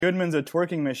Goodman's a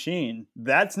twerking machine.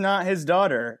 That's not his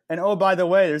daughter. And oh, by the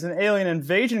way, there's an alien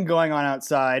invasion going on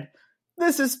outside.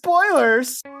 This is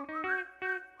spoilers!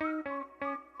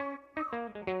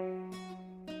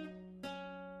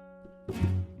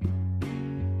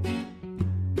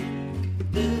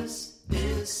 This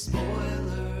is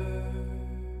spoilers.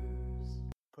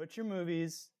 Put your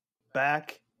movies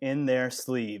back in their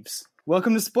sleeves.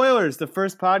 Welcome to Spoilers, the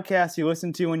first podcast you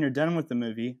listen to when you're done with the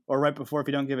movie, or right before if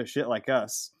you don't give a shit like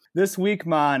us. This week,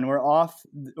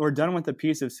 we're done with a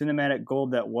piece of cinematic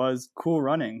gold that was Cool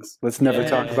Runnings. Let's never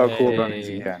talk about Cool Runnings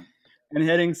again. And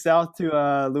heading south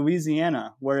to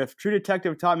Louisiana, where if True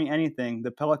Detective taught me anything,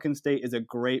 the Pelican State is a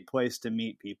great place to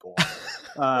meet people.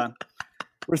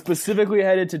 We're specifically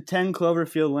headed to 10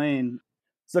 Cloverfield Lane.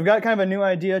 So I've got kind of a new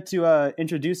idea to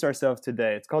introduce ourselves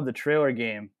today. It's called the trailer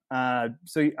game.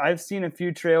 So I've seen a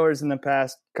few trailers in the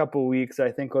past couple weeks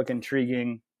I think look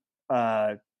intriguing,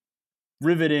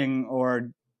 riveting,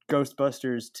 or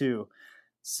Ghostbusters 2.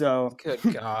 So Good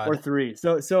God. or 3.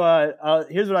 So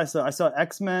here's what I saw. I saw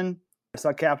X-Men, I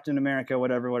saw Captain America,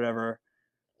 whatever,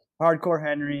 Hardcore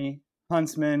Henry,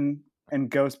 Huntsman, and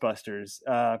Ghostbusters.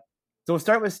 So we'll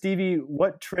start with Stevie.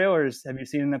 What trailers have you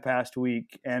seen in the past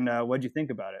week, and what'd you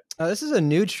think about it? This is a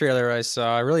new trailer I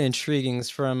saw, really intriguing. It's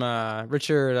from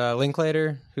Richard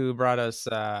Linklater, who brought us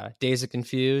Days of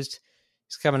Confused.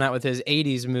 He's coming out with his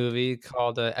 80s movie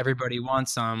called Everybody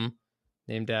Wants Some,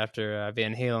 named after a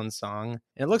Van Halen song.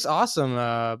 And it looks awesome.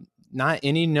 Not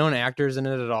any known actors in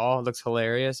it at all. It looks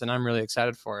hilarious, and I'm really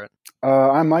excited for it.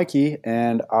 I'm Mikey,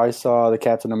 and I saw the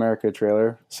Captain America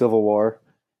trailer, Civil War,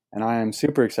 and I am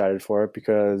super excited for it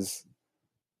because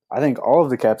I think all of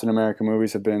the Captain America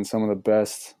movies have been some of the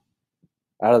best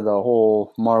out of the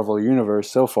whole Marvel universe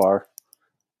so far.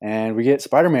 And we get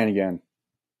Spider-Man again.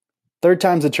 Third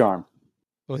time's a charm.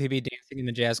 Will he be dancing in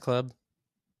the jazz club?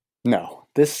 No,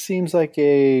 this seems like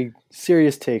a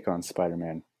serious take on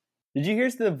Spider-Man. Did you hear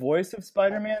the voice of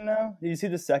Spider-Man, though? Did you see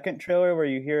the second trailer where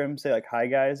you hear him say, like, hi,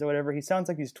 guys, or whatever? He sounds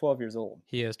like he's 12 years old.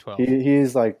 He is 12.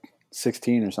 He's like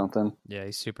 16 or something. Yeah,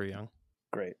 he's super young.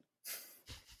 Great.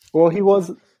 Well, he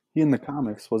was in the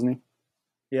comics, wasn't he?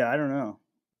 Yeah, I don't know.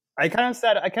 I kind of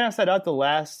sat out the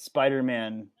last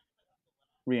Spider-Man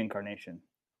reincarnation.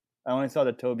 I only saw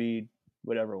the Tobey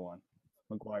whatever one,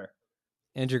 Maguire.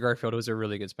 Andrew Garfield was a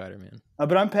really good Spider-Man.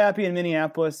 But I'm Pappy in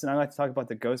Minneapolis, and I'd like to talk about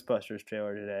the Ghostbusters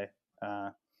trailer today.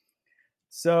 I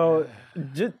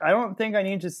don't think I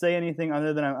need to say anything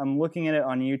other than I'm looking at it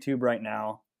on YouTube right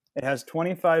now. It has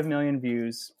 25 million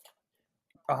views,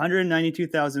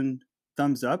 192,000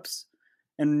 thumbs ups,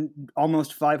 and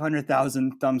almost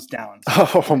 500,000 thumbs downs.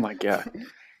 Oh my God.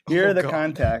 Here are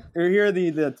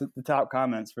the top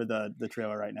comments for the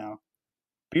trailer right now.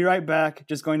 Be right back.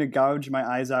 Just going to gouge my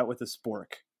eyes out with a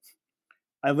spork.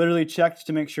 I literally checked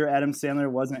to make sure Adam Sandler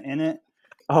wasn't in it.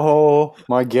 Oh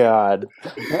my God.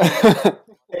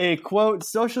 A quote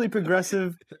socially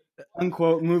progressive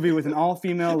unquote movie with an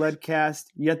all-female led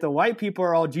cast, yet the white people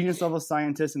are all genius level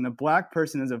scientists and the black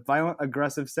person is a violent,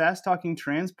 aggressive, sass-talking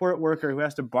transport worker who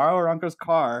has to borrow her uncle's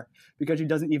car because she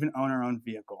doesn't even own her own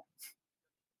vehicle.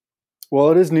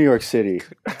 Well, it is New York City.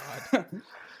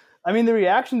 I mean, the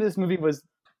reaction to this movie was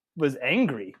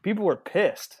angry. People were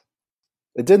pissed.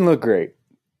 It didn't look great.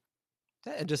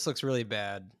 It just looks really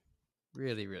bad.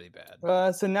 Really, really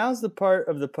bad. So now's the part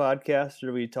of the podcast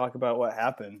where we talk about what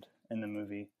happened in the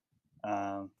movie.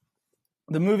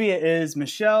 The movie is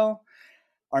Michelle.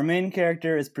 Our main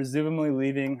character is presumably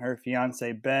leaving her fiance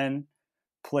Ben,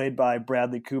 played by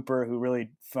Bradley Cooper, who really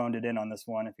phoned it in on this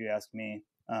one, if you ask me.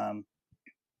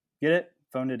 Get it?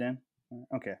 Phoned it in?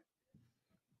 Okay.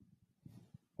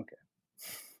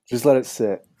 Just let it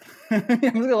sit. I'm just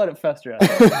going to let it fester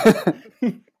out.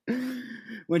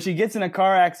 When she gets in a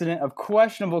car accident of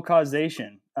questionable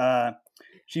causation,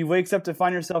 she wakes up to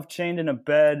find herself chained in a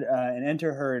bed and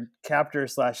enter her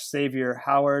captor/savior,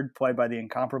 Howard, played by the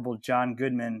incomparable John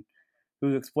Goodman,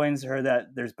 who explains to her that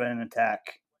there's been an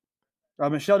attack.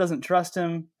 Michelle doesn't trust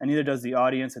him, and neither does the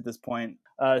audience at this point.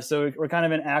 So we're kind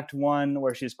of in Act 1,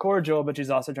 where she's cordial, but she's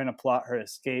also trying to plot her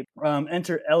escape.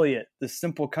 Enter Elliot, the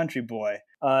simple country boy.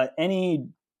 Any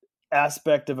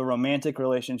aspect of a romantic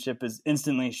relationship is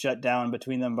instantly shut down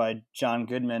between them by John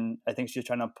Goodman. I think she's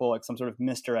trying to pull like some sort of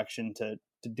misdirection to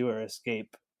do her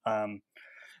escape.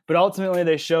 But ultimately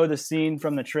they show the scene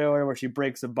from the trailer where she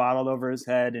breaks a bottle over his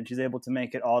head and she's able to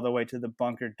make it all the way to the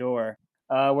bunker door,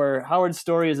 where Howard's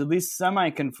story is at least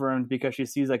semi-confirmed because she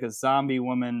sees like a zombie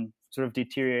woman sort of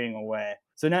deteriorating away.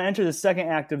 So now enter the second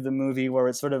act of the movie, where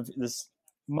it's sort of this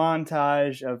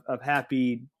montage of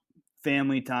happy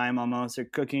family time almost. They're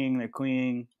cooking, they're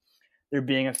cleaning, they're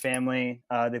being a family.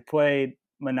 They play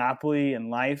monopoly in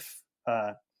life.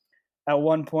 At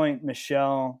one point,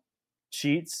 Michelle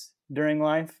cheats during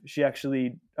life. She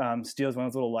actually steals one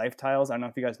of those little life tiles. I don't know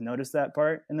if you guys noticed that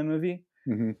part in the movie.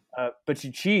 Mm-hmm. But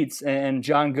she cheats, and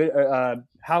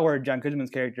Howard, John Goodman's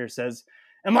character, says,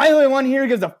 "Am I the only one here who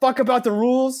gives a fuck about the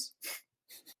rules?"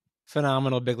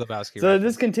 Phenomenal Big Lebowski. So reference.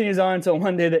 this continues on until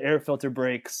one day the air filter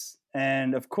breaks.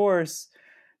 And of course,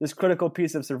 this critical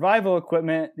piece of survival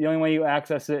equipment, the only way you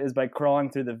access it is by crawling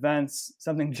through the vents,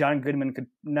 something John Goodman could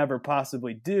never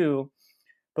possibly do.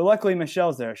 But luckily,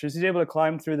 Michelle's there. She's able to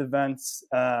climb through the vents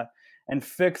and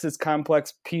fix this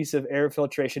complex piece of air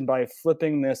filtration by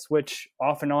flipping the switch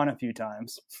off and on a few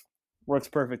times. Works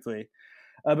perfectly.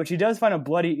 But she does find a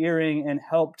bloody earring and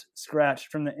helped scratched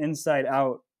from the inside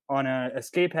out on an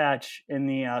escape hatch in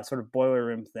the sort of boiler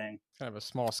room thing. Kind of a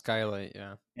small skylight,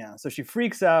 yeah. Yeah, so she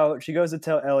freaks out. She goes to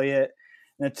tell Elliot,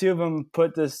 and the two of them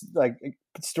put this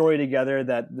story together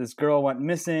that this girl went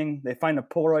missing. They find a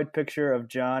Polaroid picture of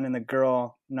John and the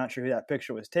girl. I'm not sure who that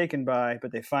picture was taken by,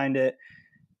 but they find it,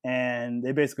 and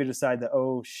they basically decide that,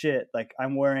 oh shit, like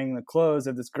I'm wearing the clothes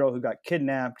of this girl who got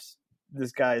kidnapped.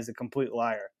 This guy is a complete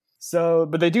liar. So,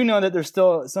 but they do know that there's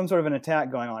still some sort of an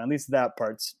attack going on. At least that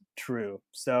part's true.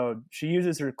 So she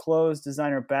uses her clothes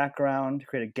designer background to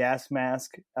create a gas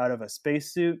mask out of a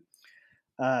spacesuit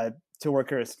to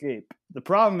work her escape. The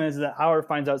problem is that Howard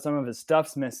finds out some of his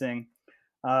stuff's missing,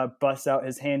 busts out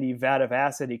his handy vat of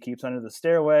acid he keeps under the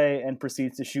stairway, and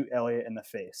proceeds to shoot Elliot in the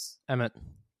face. Emmett.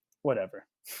 Whatever.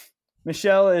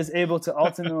 Michelle is able to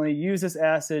ultimately use this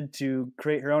acid to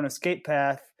create her own escape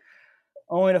path,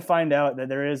 only to find out that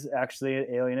there is actually an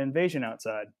alien invasion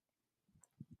outside.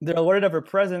 They're alerted of her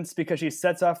presence because she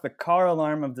sets off the car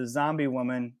alarm of the zombie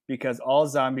woman, because all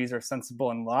zombies are sensible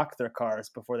and lock their cars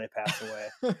before they pass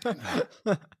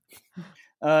away.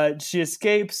 She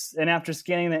escapes, and after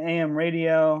scanning the AM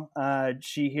radio,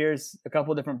 she hears a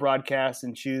couple different broadcasts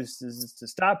and chooses to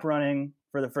stop running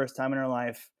for the first time in her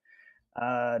life,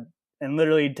 and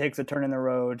literally takes a turn in the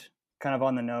road, kind of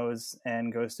on the nose,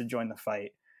 and goes to join the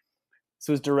fight. So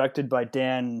it was directed by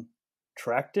Dan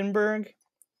Trachtenberg.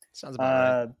 Sounds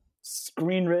about right.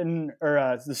 Screenwritten,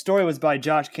 or the story was by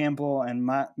Josh Campbell and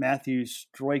Matthew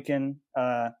Stroiken.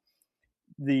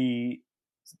 The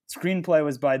screenplay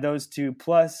was by those two,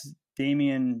 plus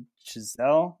Damien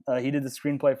Chazelle. He did the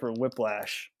screenplay for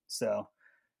Whiplash. So,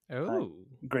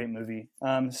 great movie.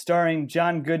 Starring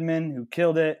John Goodman, who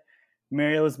killed it,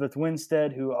 Mary Elizabeth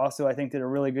Winstead, who also I think did a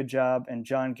really good job, and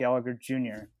John Gallagher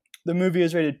Jr. The movie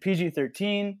is rated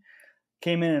PG-13,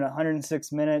 came in at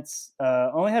 106 minutes,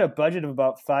 only had a budget of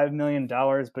about $5 million,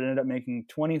 but ended up making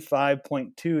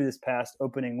 25.2 this past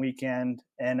opening weekend,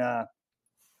 and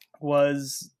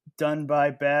was done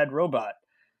by Bad Robot,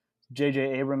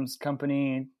 J.J. Abrams'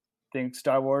 company. Think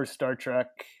Star Wars, Star Trek,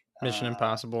 Mission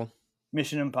Impossible,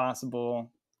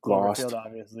 Cloverfield,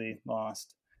 obviously,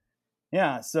 Lost.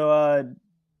 Yeah, so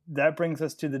that brings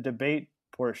us to the debate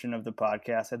portion of the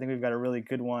podcast. I think we've got a really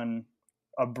good one,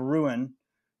 a brewing.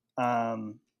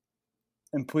 And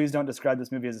please don't describe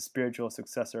this movie as a spiritual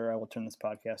successor. I will turn this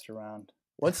podcast around.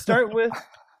 Let's start with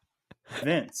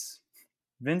Vince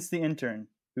the intern,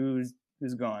 who's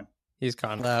gone. He's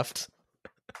gone left.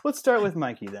 Let's start with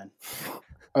Mikey then.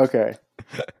 Okay.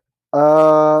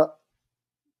 Well,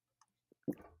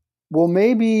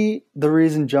 maybe the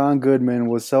reason John Goodman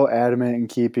was so adamant in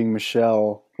keeping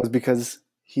Michelle was because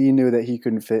he knew that he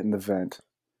couldn't fit in the vent.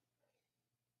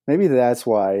 Maybe that's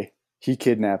why he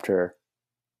kidnapped her.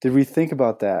 Did we think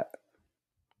about that?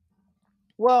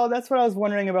 Well, that's what I was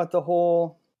wondering about the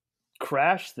whole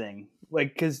crash thing.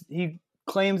 Like, because he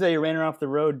claims that he ran her off the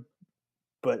road,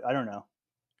 but I don't know.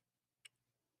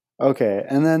 Okay,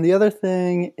 and then the other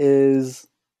thing is,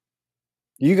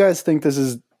 you guys think this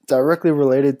is directly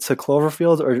related to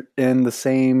Cloverfield or in the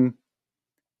same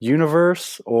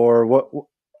universe, or what?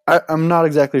 I'm not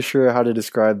exactly sure how to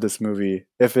describe this movie,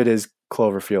 if it is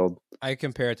Cloverfield. I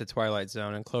compare it to Twilight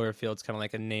Zone, and Cloverfield's kind of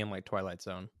like a name like Twilight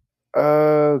Zone.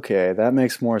 Okay, that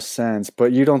makes more sense.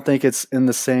 But you don't think it's in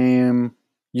the same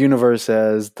universe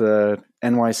as the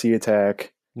NYC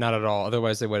attack? Not at all.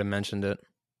 Otherwise, they would have mentioned it.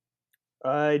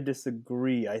 I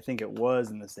disagree. I think it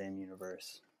was in the same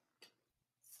universe.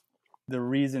 The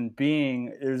reason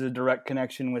being, there's a direct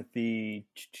connection with the,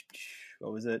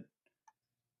 what was it?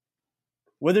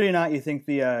 Whether or not you think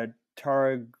the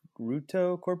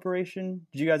Targuto Corporation,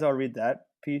 did you guys all read that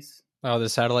piece? Oh, the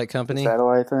satellite company? The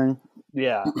satellite thing?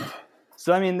 Yeah.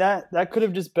 So, I mean, that could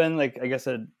have just been, like, I guess,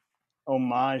 an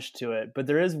homage to it. But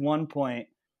there is one point.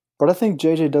 But I think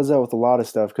JJ does that with a lot of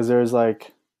stuff, because there's,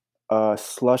 like, a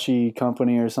slushy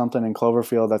company or something in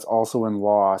Cloverfield that's also in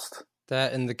Lost.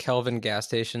 That and the Kelvin gas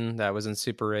station that was in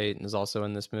Super 8 and is also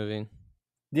in this movie.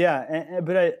 Yeah,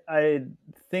 but I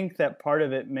think that part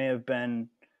of it may have been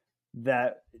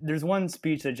that there's one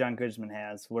speech that John Goodman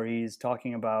has where he's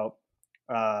talking about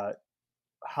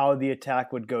how the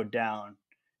attack would go down,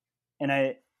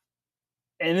 and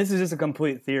this is just a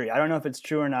complete theory. I don't know if it's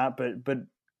true or not, but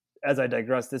as I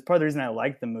digress, this part of the reason I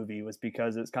liked the movie was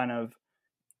because it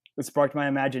sparked my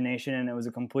imagination, and it was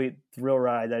a complete thrill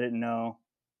ride. I didn't know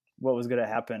what was going to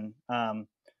happen.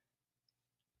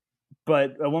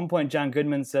 But at one point, John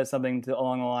Goodman says something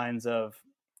along the lines of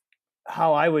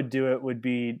how I would do it would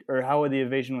be, or how the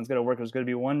evasion was going to work, was going to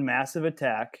be one massive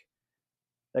attack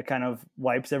that kind of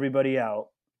wipes everybody out,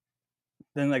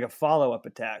 then like a follow-up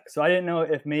attack. So I didn't know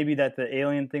if maybe that the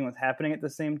alien thing was happening at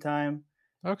the same time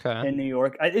Okay. in New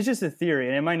York. It's just a theory,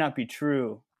 and it might not be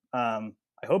true. I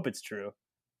hope it's true.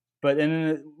 But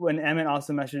then when Emmett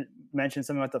also mentioned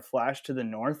something about the flash to the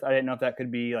north, I didn't know if that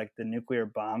could be like the nuclear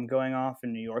bomb going off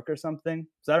in New York or something.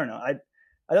 So I don't know. I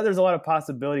thought there's a lot of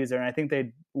possibilities there, and I think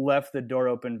they left the door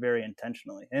open very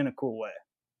intentionally in a cool way.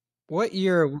 What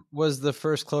year was the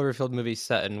first Cloverfield movie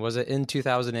set in? Was it in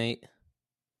 2008?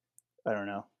 I don't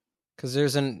know. Because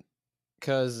in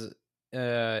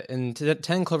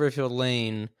 10 Cloverfield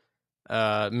Lane,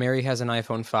 Mary has an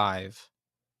iPhone 5,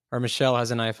 or Michelle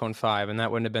has an iPhone 5, and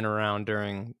that wouldn't have been around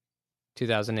during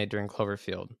 2008 during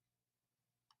Cloverfield.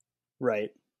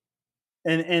 Right.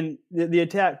 And the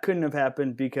attack couldn't have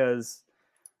happened because,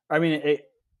 I mean,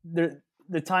 the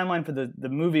timeline for the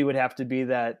movie would have to be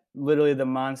that literally the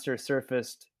monster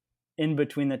surfaced in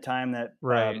between the time that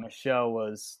Michelle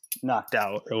was knocked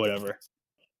out or whatever.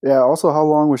 Yeah. Also, how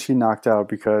long was she knocked out?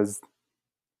 Because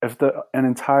if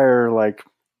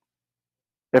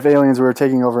if aliens were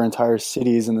taking over entire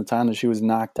cities in the time that she was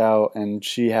knocked out, and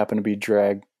she happened to be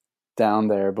dragged down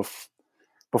there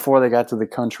before they got to the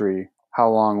country, how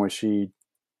long was she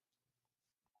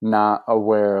not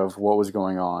aware of what was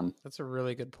going on? That's a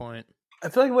really good point. I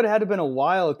feel like it would have had to been a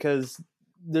while because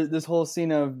this whole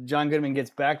scene of John Goodman gets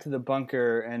back to the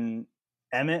bunker and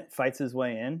Emmett fights his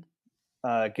way in,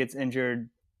 gets injured,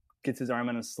 gets his arm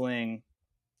in a sling,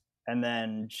 and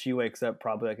then she wakes up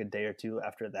probably like a day or two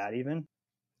after that even.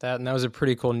 That was a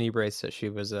pretty cool knee brace that she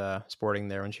was sporting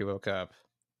there when she woke up.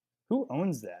 Who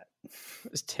owns that?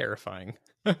 It was terrifying.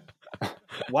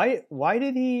 Why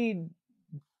did he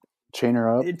chain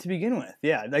her up to begin with?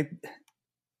 Yeah, like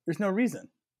there's no reason.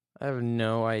 I have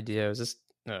no idea. It was just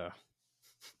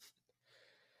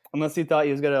unless he thought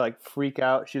he was gonna like freak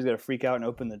out. She was gonna freak out and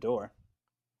open the door.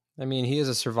 I mean, he is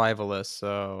a survivalist,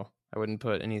 so I wouldn't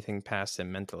put anything past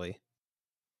him mentally.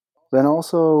 Then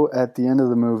also at the end of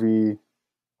the movie,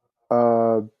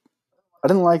 I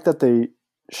didn't like that they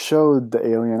showed the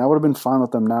alien. I would have been fine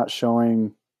with them not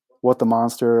showing what the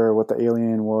monster or what the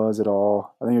alien was at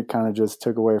all. I think it kind of just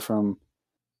took away from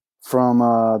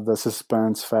the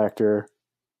suspense factor,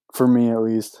 for me at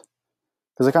least.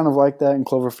 Because I kind of like that in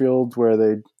Cloverfield where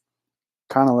they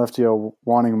kind of left you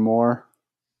wanting more.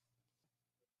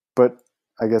 But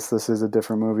I guess this is a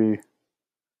different movie.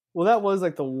 Well, that was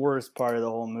like the worst part of the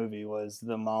whole movie was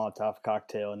the Molotov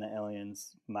cocktail in the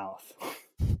alien's mouth.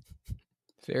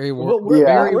 What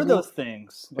were those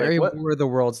things? What were the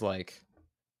worlds like?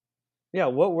 Yeah,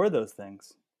 what were those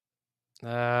things?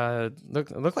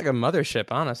 Looked like a mothership,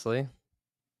 honestly.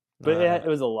 But it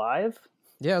was alive?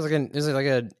 Yeah, it was like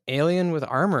an alien with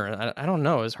armor. I don't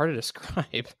know. It was hard to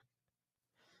describe.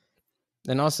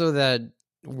 And also that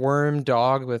worm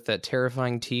dog with that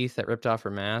terrifying teeth that ripped off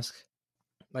her mask.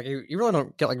 Like you really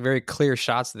don't get like very clear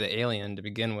shots of the alien to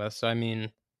begin with. So I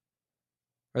mean,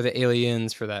 or the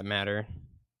aliens for that matter.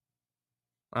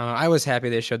 I was happy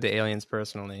they showed the aliens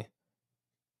personally,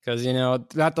 because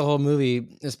throughout the whole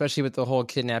movie, especially with the whole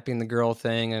kidnapping the girl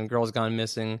thing and girls gone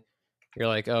missing, you're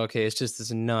like, oh, okay, it's just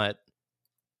this nut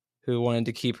who wanted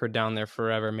to keep her down there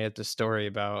forever, made up the story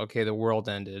about the world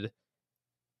ended.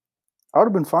 I would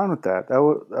have been fine with that. That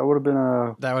would have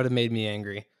been that would have made me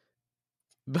angry.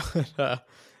 But that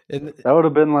would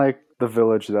have been like The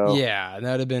Village, though. Yeah,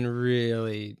 that would have been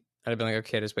really. I'd have been like,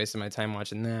 okay, I just wasted my time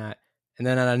watching that. And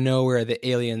then out of nowhere, the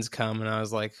aliens come, and I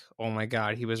was like, oh my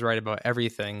god, he was right about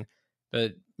everything.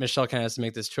 But Michelle kind of has to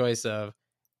make this choice of,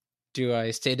 do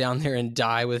I stay down there and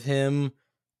die with him,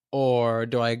 or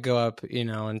do I go up,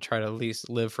 and try to at least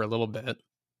live for a little bit?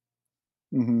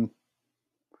 Mm-hmm.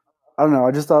 I don't know.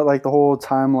 I just thought like the whole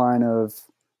timeline of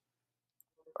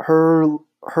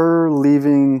her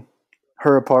leaving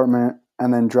her apartment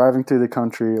and then driving through the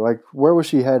country, like where was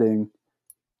she heading?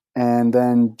 And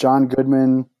then John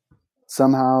Goodman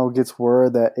somehow gets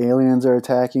word that aliens are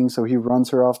attacking, so he runs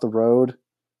her off the road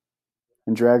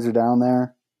and drags her down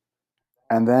there.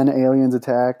 and then aliens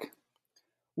attack.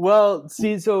 Well,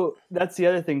 see, so that's the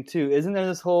other thing too. Isn't there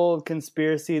this whole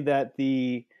conspiracy that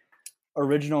the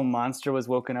original monster was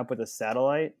woken up with a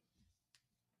satellite?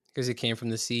 Because he came from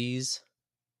the seas.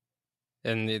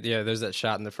 And yeah, there's that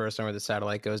shot in the first one where the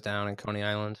satellite goes down in Coney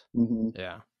Island. Mm-hmm.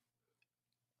 Yeah.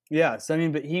 Yeah, so I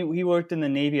mean, but he worked in the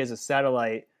Navy as a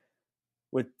satellite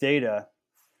with data.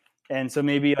 And so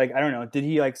maybe like I don't know, did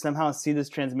he like somehow see this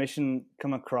transmission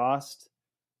come across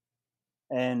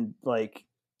and like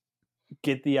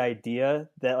get the idea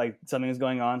that like something's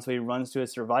going on, so he runs to a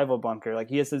survival bunker. Like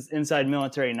he has this inside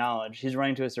military knowledge. He's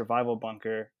running to a survival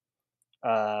bunker,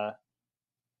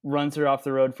 runs her off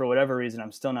the road for whatever reason.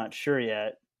 I'm still not sure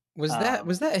yet. Was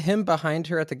that him behind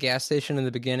her at the gas station in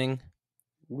the beginning?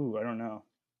 Ooh, I don't know.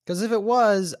 Because if it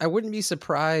was, I wouldn't be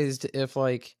surprised if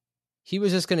like he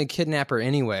was just going to kidnap her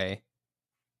anyway,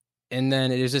 and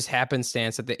then it was just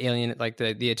happenstance that the alien, like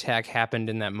the attack happened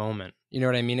in that moment. You know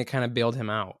what I mean? It kind of bailed him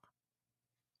out.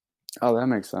 Oh, that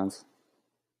makes sense.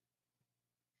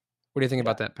 What do you think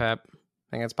about that, Pep?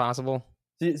 Think that's possible?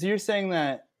 So you're saying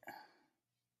that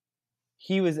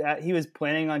he was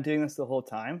planning on doing this the whole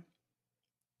time?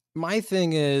 My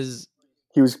thing is,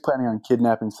 He was planning on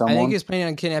kidnapping someone. I think he was planning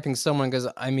on kidnapping someone because,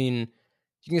 I mean,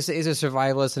 you can say he's a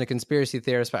survivalist and a conspiracy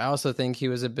theorist, but I also think he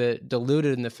was a bit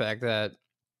deluded in the fact that,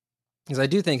 because I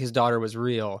do think his daughter was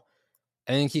real.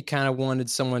 I think he kind of wanted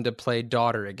someone to play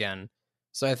daughter again.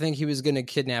 So I think he was going to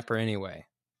kidnap her anyway.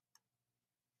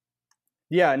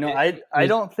 Yeah, no, I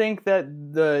don't think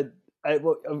that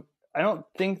I don't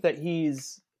think that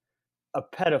he's a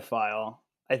pedophile.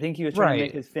 I think he was trying to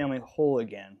make his family whole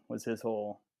again. Was his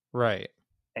whole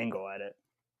angle at it.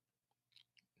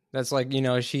 That's like, you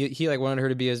know, he like wanted her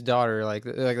to be his daughter, like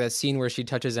that scene where she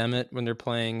touches Emmett when they're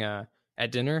playing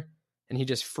at dinner, and he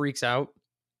just freaks out.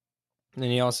 And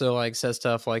then he also like says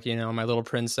stuff like, you know, my little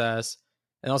princess,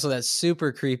 and also that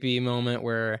super creepy moment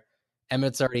where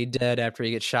Emmett's already dead after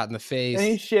he gets shot in the face, and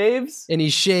he shaves.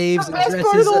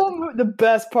 The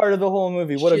best part of the whole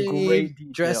movie. What a great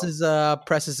detail. Dresses up,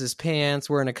 presses his pants,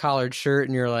 wearing a collared shirt,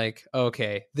 and you're like,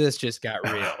 okay, this just got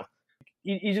real.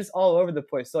 He's just all over the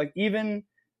place. So like even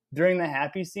during the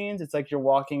happy scenes, it's like you're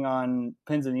walking on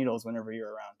pins and needles whenever you're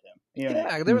around him. You know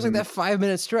yeah, there was like that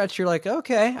 5-minute stretch. You're like,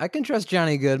 okay, I can trust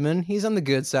Johnny Goodman. He's on the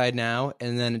good side now.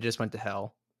 And then it just went to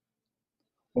hell.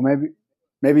 Well,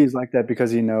 maybe he's like that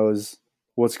because he knows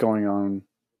what's going on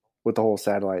with the whole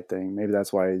satellite thing. Maybe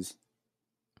that's why he's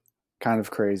kind of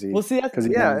crazy. Well, see,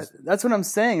 that's what I'm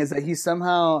saying is that he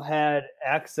somehow had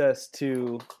access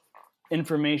to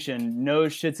information,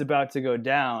 knows shit's about to go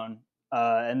down,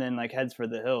 and then like heads for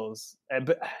the hills.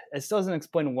 But it still doesn't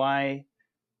explain why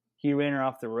he ran her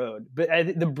off the road.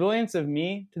 But the brilliance of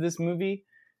me to this movie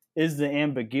is the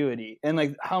ambiguity and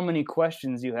like how many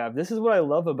questions you have. This is what I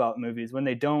love about movies, when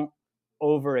they don't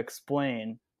over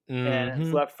explain and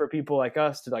it's left for people like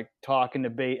us to like talk and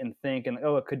debate and think and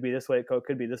it could be this way, it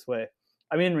could be this way.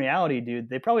 I mean, in reality, dude,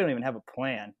 they probably don't even have a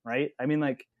plan, right? I mean,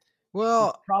 like,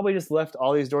 well, probably just left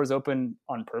all these doors open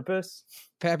on purpose.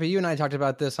 Pappy, you and I talked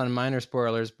about this on minor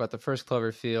spoilers, but the first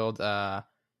Cloverfield,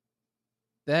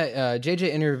 that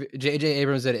J.J.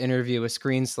 Abrams did an interview with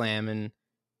Screen Slam, and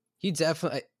he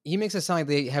makes it sound like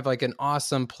they have like an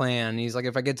awesome plan. He's like,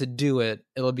 if I get to do it,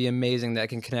 it'll be amazing that I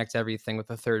can connect everything with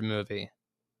the third movie.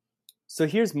 So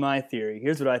here's my theory.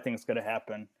 Here's what I think is going to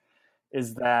happen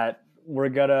is that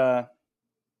the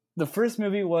first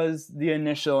movie was the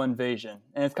initial invasion,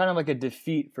 and it's kind of like a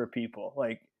defeat for people.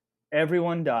 Like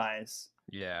everyone dies.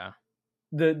 Yeah.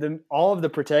 All of the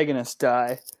protagonists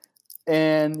die.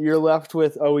 And you're left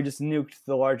with, we just nuked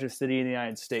the largest city in the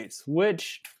United States,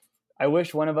 which I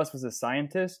wish one of us was a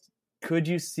scientist. Could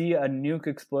you see a nuke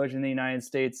explosion in the United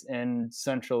States in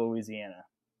central Louisiana?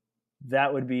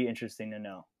 That would be interesting to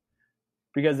know.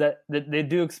 Because that they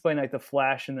do explain like the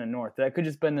flash in the north. That could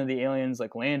just been the aliens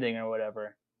like landing or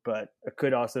whatever, but it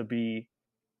could also be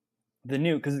the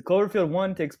nuke. Because Cloverfield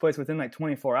 1 takes place within like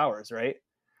 24 hours, right?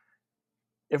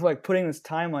 If like putting this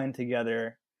timeline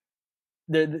together,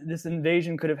 this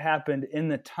invasion could have happened in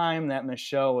the time that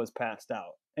Michelle was passed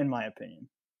out, in my opinion.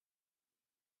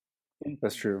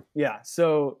 That's true. Yeah.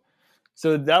 So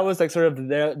that was like sort of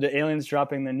the aliens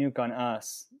dropping the nuke on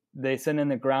us. They send in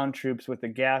the ground troops with the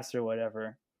gas or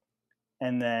whatever.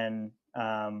 And then,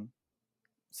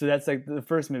 so that's like the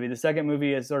first movie. The second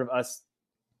movie is sort of us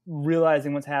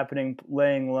realizing what's happening,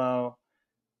 laying low.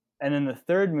 And then the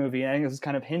third movie, I think this was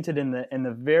kind of hinted in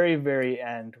the very, very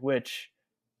end, which,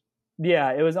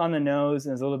 yeah, it was on the nose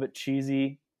and it was a little bit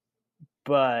cheesy,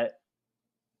 but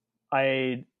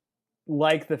I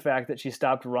like the fact that she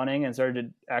stopped running and started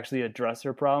to actually address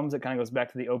her problems. It kind of goes back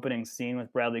to the opening scene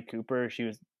with Bradley Cooper. She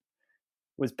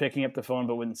was picking up the phone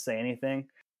but wouldn't say anything.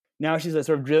 Now she's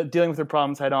sort of dealing with her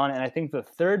problems head on, and I think the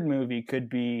third movie could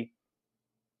be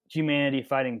humanity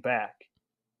fighting back.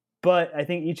 But I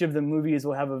think each of the movies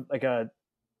will have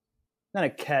not a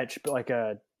catch, but like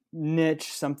a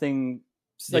niche, something.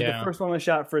 Like the first one was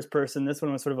shot first person. This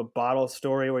one was sort of a bottle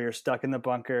story where you're stuck in the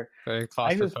bunker. Very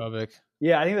claustrophobic.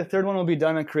 I think the third one will be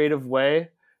done in a creative way,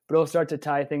 but it'll start to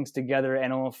tie things together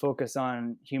and it'll focus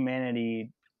on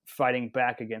humanity fighting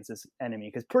back against this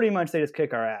enemy. Because pretty much they just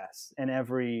kick our ass in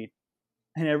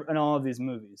in all of these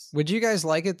movies. Would you guys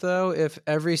like it though if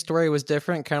every story was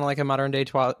different, kind of like a modern day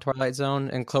Twilight Zone,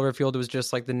 and Cloverfield was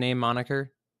just like the name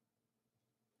moniker?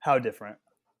 How different?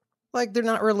 Like they're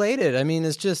not related. I mean,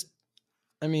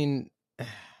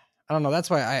 I don't know.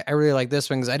 That's why I really like this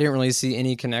one, because I didn't really see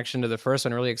any connection to the first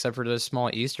one, really, except for those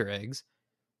small Easter eggs.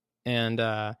 And,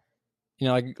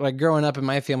 like growing up in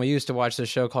my family, we used to watch this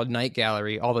show called Night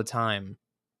Gallery all the time,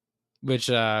 which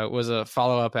was a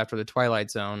follow-up after The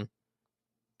Twilight Zone.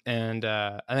 And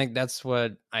I think that's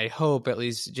what I hope at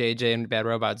least JJ and Bad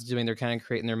Robot's doing. They're kind of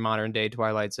creating their modern-day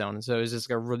Twilight Zone. So it was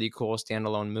just a really cool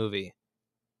standalone movie.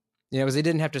 Because they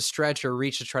didn't have to stretch or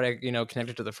reach to try to, connect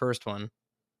it to the first one.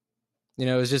 It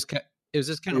was just kind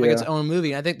of like its own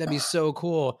movie. And I think that'd be so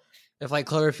cool if like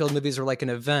Cloverfield movies were like an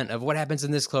event of what happens in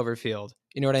this Cloverfield.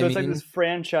 You know what I mean? So it's like this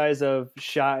franchise of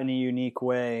shot in a unique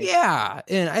way. Yeah.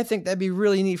 And I think that'd be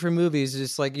really neat for movies.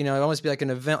 Just like, it almost be like an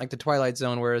event like the Twilight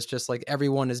Zone, where it's just like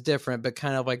everyone is different, but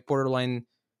kind of like borderline,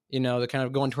 they're kind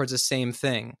of going towards the same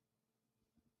thing.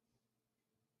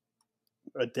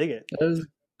 I dig it.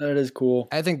 That is cool.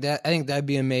 I think that'd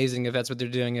be amazing if that's what they're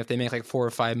doing, if they make like 4 or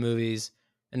 5 movies.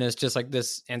 And it's just like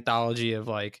this anthology of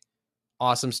like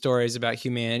awesome stories about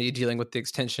humanity dealing with the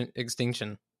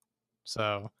extinction.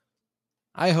 So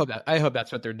I hope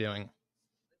that's what they're doing.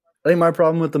 I think my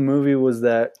problem with the movie was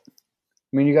that,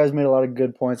 you guys made a lot of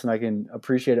good points and I can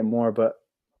appreciate it more, but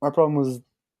my problem was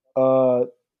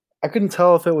I couldn't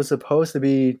tell if it was supposed to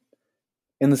be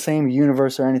in the same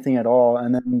universe or anything at all.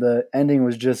 And then the ending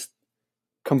was just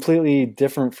completely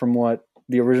different from what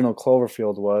the original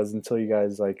Cloverfield was, until you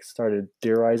guys like started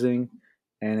theorizing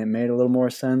and it made a little more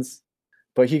sense.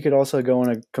 But he could also go in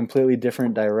a completely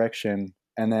different direction,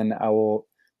 and then I will,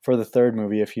 for the third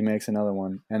movie, if he makes another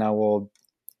one, and I will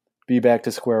be back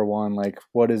to square one, like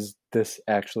what is this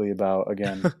actually about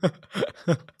again?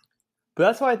 But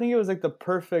that's why I think it was like the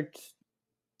perfect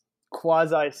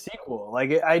quasi sequel.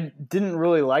 Like I didn't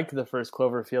really like the first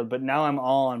Cloverfield, but now I'm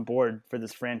all on board for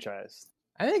this franchise.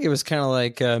 I think it was kind of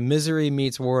like Misery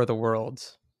meets War of the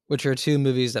Worlds, which are 2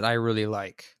 movies that I really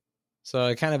like. So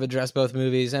I kind of addressed both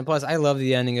movies. And plus, I love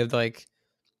the ending of like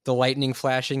the lightning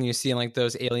flashing you see in like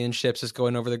those alien ships just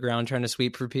going over the ground trying to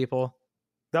sweep for people.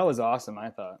 That was awesome, I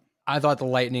thought. I thought the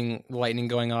lightning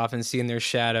going off and seeing their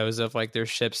shadows of like their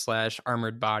ship /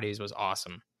 armored bodies was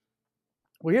awesome.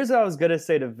 Well, here's what I was going to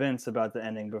say to Vince about the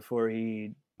ending before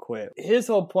he quit. His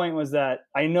whole point was that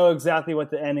I know exactly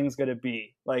what the ending's going to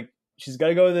be. Like, she's got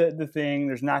to go to the thing.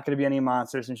 There's not going to be any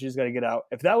monsters, and she's got to get out.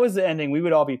 If that was the ending, we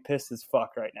would all be pissed as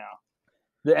fuck right now.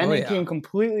 The ending came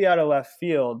completely out of left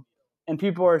field, and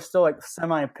people are still like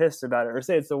semi-pissed about it, or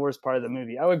say it's the worst part of the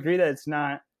movie. I would agree that it's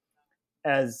not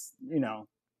as,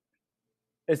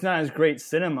 it's not as great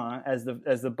cinema as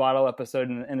the bottle episode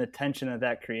and the tension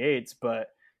that creates, but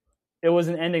it was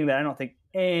an ending that I don't think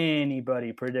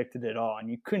anybody predicted at all, and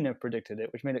you couldn't have predicted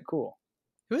it, which made it cool.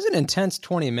 It was an intense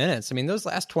 20 minutes. I mean, those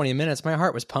last 20 minutes, my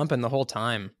heart was pumping the whole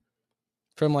time.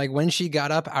 From like when she got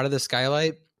up out of the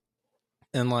skylight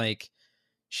and like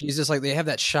she's just like, they have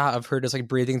that shot of her just like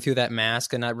breathing through that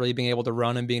mask and not really being able to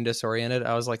run and being disoriented.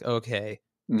 I was like, okay,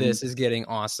 this is getting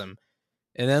awesome.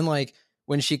 And then like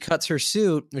when she cuts her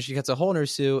suit, when she cuts a hole in her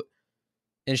suit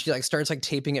and she like starts like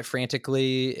taping it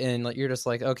frantically, and like you're just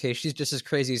like, okay, she's just as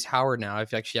crazy as Howard now. I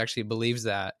feel like she actually believes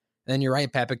that. And then you're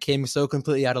right, Pap, it came so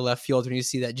completely out of left field when you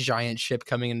see that giant ship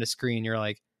coming into screen. You're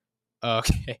like,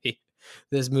 okay,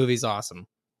 this movie's awesome.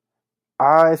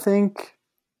 I think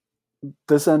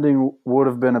this ending would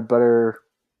have been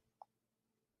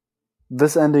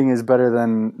this ending is better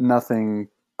than nothing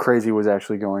crazy was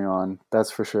actually going on. That's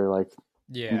for sure. Like,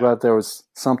 I'm glad there was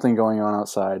something going on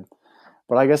outside.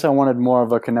 But I guess I wanted more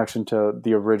of a connection to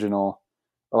the original,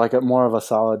 or like more of a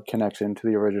solid connection to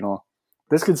the original.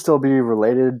 This could still be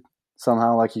related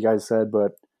somehow, like you guys said,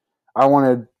 but I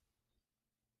wanted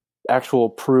actual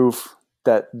proof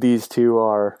that these two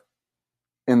are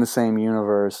in the same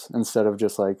universe instead of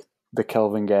just like the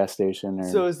Kelvin gas station.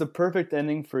 So is the perfect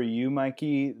ending for you,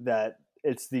 Mikey, that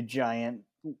it's the giant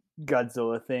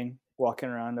Godzilla thing? walking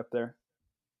around up there.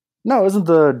 No, isn't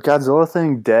the Godzilla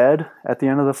thing dead at the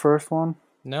end of the first one?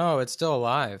 No, it's still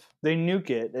alive. They nuke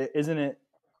it. Isn't it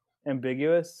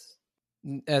ambiguous?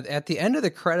 At the end of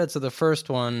the credits of the first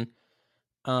one,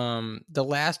 the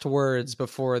last words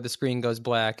before the screen goes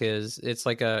black is it's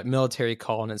like a military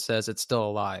call and it says it's still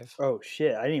alive. Oh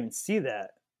shit! I didn't even see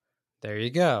that. There you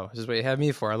go. This is what you have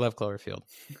me for. I love Cloverfield.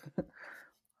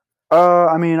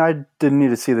 I mean, I didn't need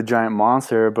to see the giant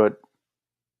monster, but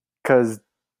because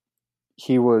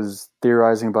he was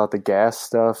theorizing about the gas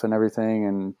stuff and everything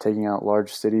and taking out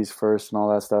large cities first and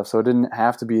all that stuff. So it didn't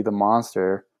have to be the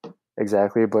monster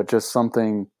exactly, but just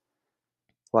something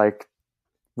like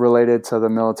related to the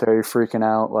military freaking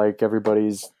out, like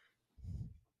everybody's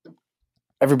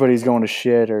going to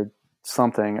shit or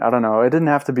something. I don't know. It didn't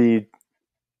have to be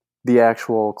the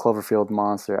actual Cloverfield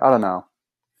monster. I don't know.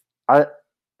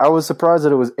 I was surprised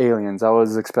that it was aliens. I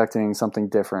was expecting something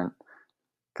different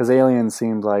because aliens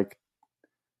seemed like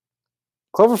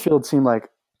Cloverfield seemed like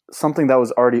something that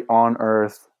was already on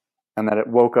Earth and that it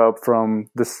woke up from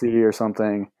the sea or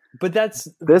something. But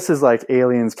this is like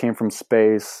aliens came from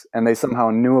space and they somehow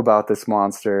knew about this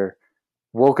monster,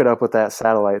 woke it up with that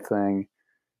satellite thing,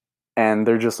 and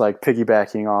they're just like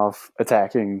piggybacking off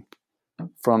attacking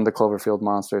from the Cloverfield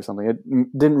monster or something. It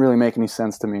didn't really make any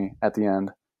sense to me at the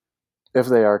end, if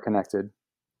they are connected.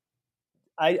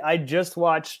 I just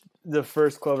watched the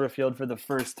first Cloverfield for the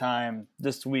first time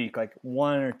this week, like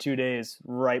 1 or 2 days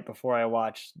right before I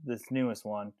watched this newest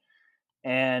one.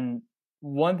 And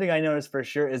one thing I noticed for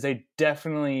sure is they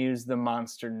definitely use the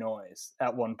monster noise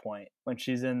at one point when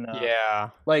she's in the... Yeah.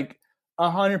 Like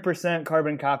 100%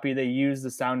 carbon copy, they use the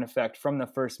sound effect from the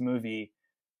first movie.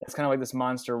 It's kind of like this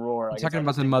monster roar. You're like talking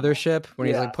about the mothership when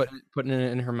he's Yeah. like putting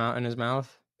it in her mouth, in his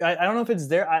mouth. I don't know if it's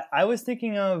there. I was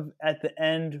thinking of at the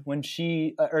end when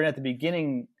she, or at the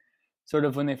beginning, sort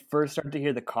of when they first start to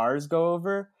hear the cars go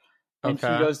over, and Okay.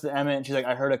 she goes to Emmett and she's like,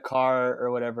 "I heard a car"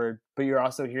 or whatever. But you're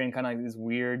also hearing kind of like these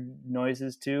weird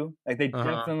noises too. Like they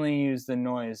definitely use the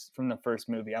noise from the first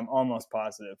movie. I'm almost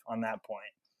positive on that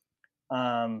point.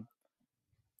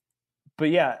 But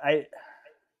yeah, I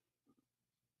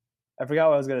forgot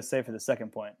what I was going to say for the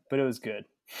second point, but it was good.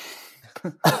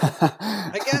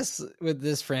 I guess with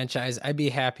this franchise, I'd be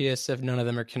happiest if none of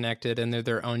them are connected and they're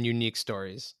their own unique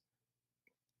stories.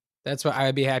 That's what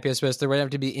I'd be happiest with. There wouldn't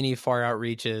have to be any far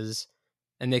outreaches,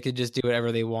 and they could just do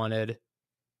whatever they wanted.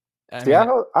 I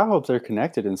hope they're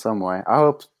connected in some way. I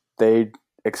hope they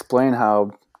explain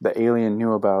how the alien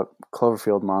knew about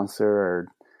Cloverfield monster, or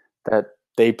that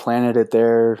they planted it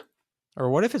there. Or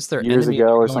what if it's their years enemy ago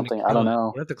or going to something? I kill don't it?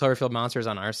 know. What if the Cloverfield monster is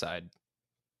on our side?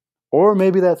 Or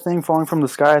maybe that thing falling from the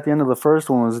sky at the end of the first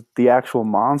one was the actual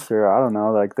monster. I don't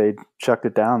know. Like they chucked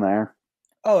it down there.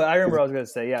 Oh, I remember what I was going to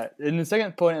say. Yeah. And the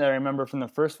second point that I remember from the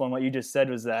first one, what you just said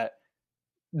was that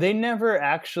they never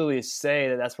actually say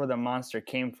that that's where the monster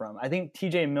came from. I think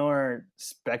TJ Miller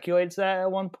speculates that at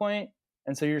one point,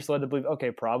 and so you're just led to believe, okay,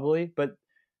 probably. But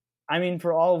I mean,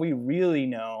 for all we really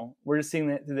know, we're just seeing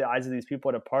it through the eyes of these people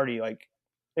at a party. Like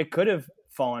it could have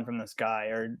fallen from the sky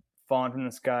or fallen from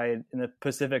the sky in the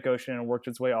Pacific Ocean and worked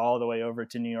its way all the way over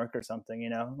to New York or something, you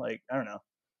know? Like, I don't know.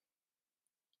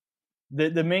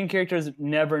 The main characters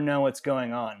never know what's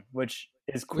going on, which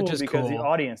is cool because the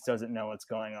audience doesn't know what's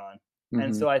going on. Mm-hmm.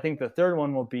 And so I think the third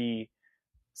one will be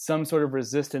some sort of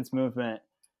resistance movement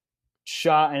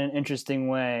shot in an interesting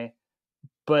way,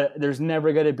 but there's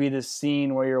never going to be this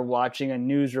scene where you're watching a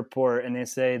news report and they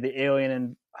say the alien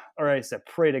and, or I said,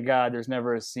 pray to God, there's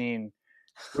never a scene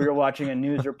where you're watching a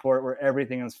news report where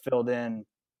everything is filled in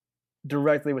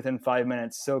directly within 5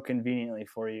 minutes so conveniently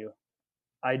for you.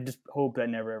 I just hope that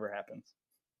never ever happens.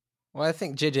 Well, I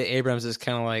think J.J. Abrams is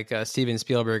kind of like Steven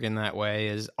Spielberg in that way,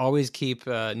 is always keep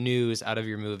news out of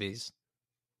your movies.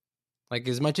 Like,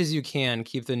 as much as you can,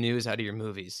 keep the news out of your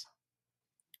movies.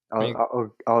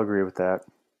 I'll agree with that.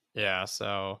 Yeah,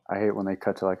 so... I hate when they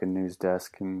cut to like a news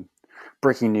desk and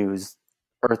breaking news,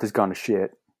 Earth has gone to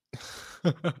shit.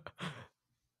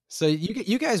 So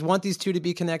you guys want these two to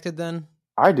be connected then?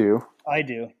 I do.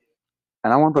 And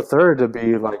I want the third to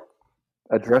be like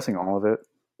addressing all of it.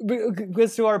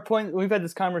 Because to our point, we've had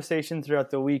this conversation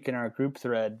throughout the week in our group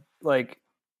thread. Like,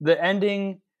 the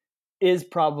ending is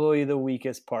probably the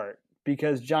weakest part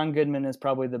because John Goodman is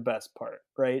probably the best part,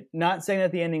 right? Not saying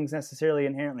that the ending is necessarily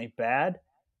inherently bad,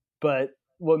 but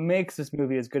what makes this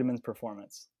movie is Goodman's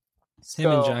performance.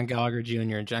 Him and John Gallagher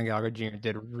Jr. John Gallagher Jr.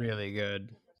 did really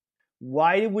good.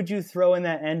 Why would you throw in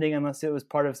that ending unless it was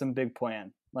part of some big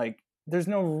plan? Like, there's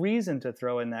no reason to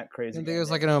throw in that crazy. I think it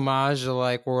was like an homage to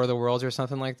like War of the Worlds or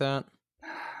something like that.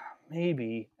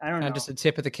 Maybe. I don't know. Just a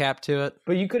tip of the cap to it.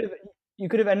 But you could you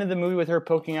could have ended the movie with her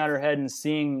poking out her head and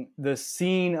seeing the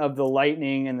scene of the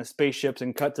lightning and the spaceships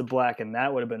and cut to black, and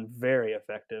that would have been very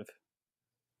effective.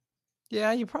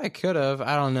 Yeah, you probably could have.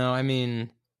 I don't know. I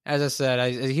mean, as I said,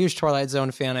 as a huge Twilight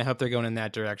Zone fan, I hope they're going in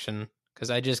that direction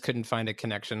because I just couldn't find a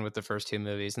connection with the first two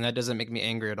movies, and that doesn't make me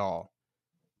angry at all.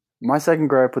 My second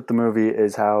gripe with the movie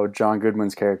is how John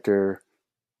Goodman's character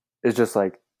is just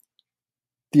like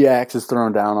the axe is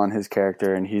thrown down on his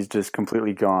character and he's just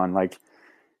completely gone. Like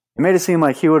it made it seem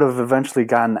like he would have eventually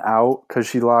gotten out because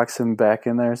she locks him back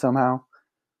in there somehow,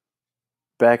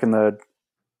 back in the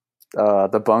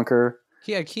bunker.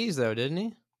 He had keys though, didn't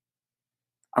he?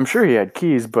 I'm sure he had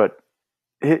keys, but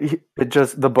it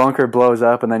just the bunker blows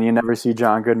up and then you never see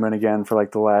John Goodman again for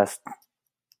like the last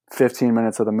 15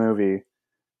 minutes of the movie,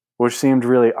 which seemed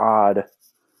really odd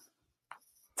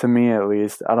to me at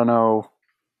least. I don't know.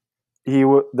 They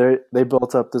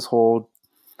built up this whole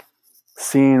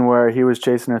scene where he was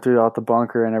chasing her throughout the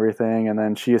bunker and everything, and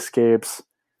then she escapes,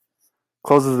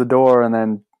 closes the door, and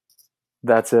then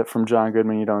that's it from John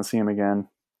Goodman. You don't see him again,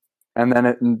 and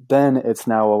then it's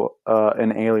now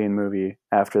an alien movie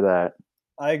after that.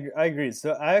 I agree.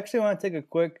 So I actually want to take a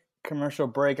quick commercial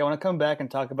break. I want to come back and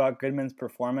talk about Goodman's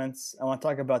performance. I want to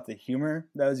talk about the humor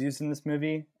that was used in this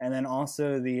movie, and then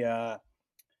also the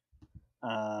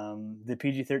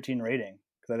PG-13 rating,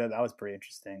 because I thought that was pretty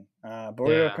interesting. But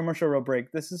we're going to commercial real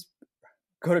break.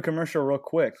 Go to commercial real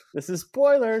quick. This is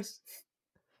spoilers.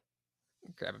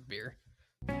 Grab a beer.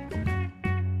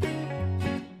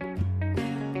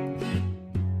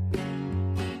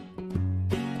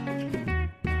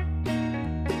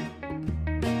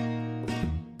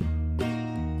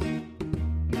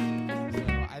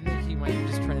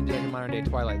 Modern day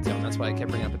Twilight Zone. That's why I kept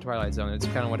bringing up the Twilight Zone. It's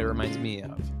kind of what it reminds me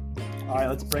of. All right,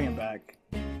 let's bring it back.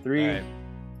 3,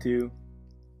 2,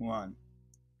 1.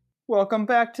 Welcome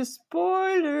back to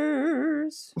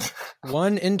spoilers.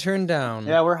 One intern down.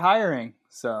 Yeah, we're hiring.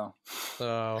 So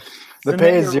the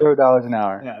pay is $0 an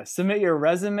hour. Yeah, submit your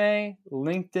resume,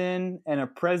 LinkedIn, and a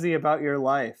Prezi about your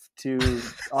life to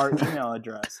our email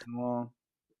address, and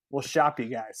we'll shop you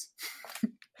guys.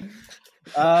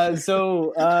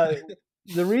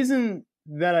 The reason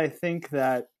that I think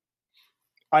that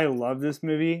I love this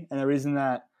movie and the reason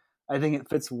that I think it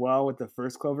fits well with the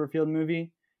first Cloverfield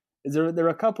movie is there are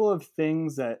a couple of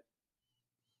things that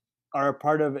are a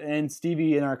part of, and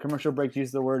Stevie in our commercial break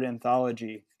used the word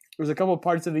anthology. There's a couple of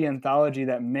parts of the anthology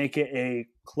that make it a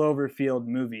Cloverfield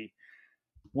movie.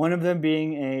 One of them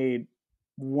being a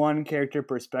one character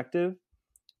perspective.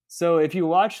 So if you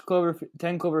watch 10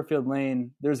 Cloverfield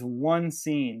Lane, there's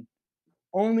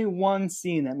only one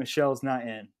scene that Michelle's not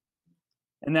in.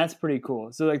 And that's pretty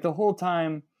cool. So like the whole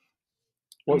time.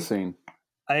 What scene?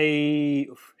 I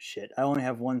only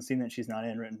have one scene that she's not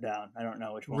in written down. I don't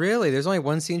know which one. Really? There's only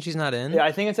one scene she's not in? Yeah,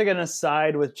 I think it's like an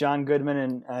aside with John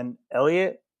Goodman and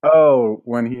Elliot. Oh,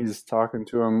 when he's talking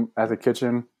to him at the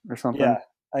kitchen or something? Yeah,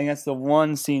 I think that's the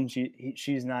one scene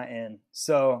she's not in.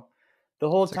 So the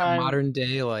whole time. Like modern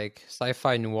day, like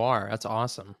sci-fi noir. That's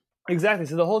awesome. Exactly.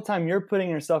 So the whole time you're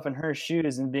putting yourself in her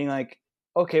shoes and being like,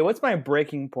 okay, what's my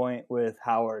breaking point with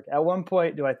Howard? At one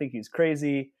point, do I think he's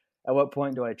crazy? At what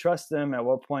point do I trust him? At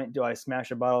what point do I smash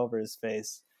a bottle over his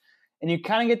face? And you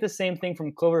kind of get the same thing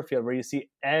from Cloverfield, where you see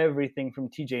everything from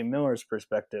TJ Miller's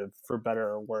perspective, for better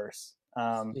or worse.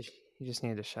 He just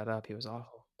needed to shut up. He was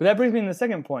awful. But that brings me to the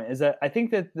second point, is that I think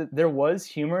that there was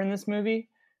humor in this movie,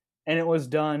 and it was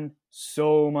done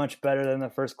so much better than the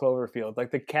first Cloverfield. Like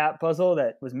the cat puzzle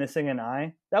that was missing an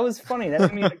eye, that was funny. That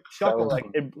made me like, chuckle. Like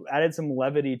it added some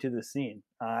levity to the scene.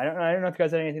 I don't know if you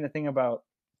guys had anything to think about,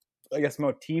 I guess,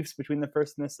 motifs between the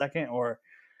first and the second, or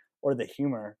the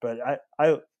humor. But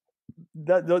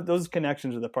those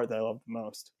connections are the part that I love the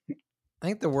most. I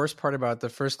think the worst part about the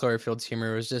first Cloverfield's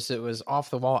humor was just it was off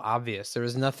the wall obvious. There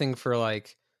was nothing for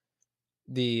like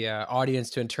the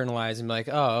audience to internalize and be like,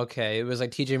 oh, okay. It was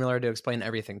like TJ Miller to explain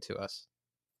everything to us,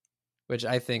 which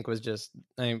I think was just,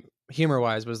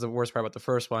 humor-wise, was the worst part about the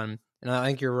first one. And I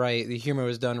think you're right. The humor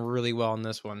was done really well in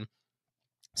this one,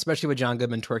 especially with John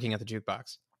Goodman twerking at the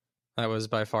jukebox. That was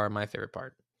by far my favorite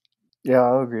part. Yeah,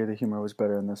 I'll agree. The humor was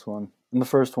better in this one. In the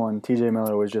first one, TJ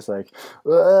Miller was just like,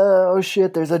 oh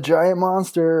shit, there's a giant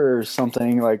monster or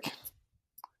something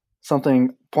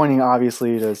pointing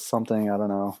obviously to something, I don't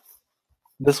know.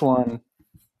 This one,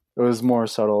 it was more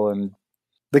subtle, and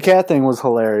the cat thing was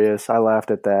hilarious. I laughed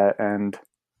at that, and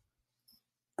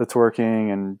the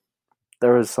twerking, and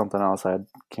there was something else. I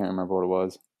can't remember what it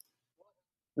was.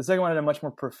 The second one had a much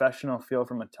more professional feel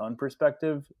from a tone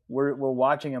perspective. We're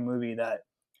watching a movie that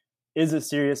is a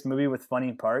serious movie with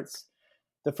funny parts.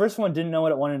 The first one didn't know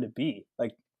what it wanted to be.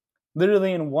 Like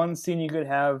Literally in one scene, you could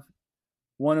have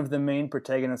one of the main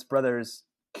protagonist's brothers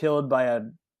killed by a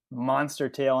monster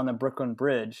tail on the Brooklyn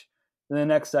Bridge. Then the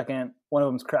next second, one of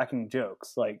them's cracking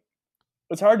jokes. Like,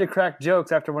 it's hard to crack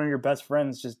jokes after one of your best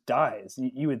friends just dies.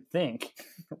 You would think,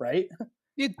 right?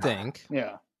 You'd think.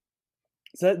 Yeah.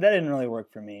 So that didn't really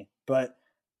work for me. But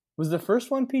was the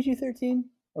first one PG-13?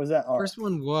 Or was that R? First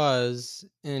one was,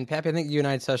 and Pappy, I think you and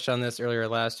I touched on this earlier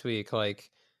last week.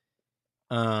 Like,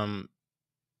 the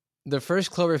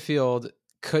first Cloverfield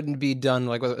couldn't be done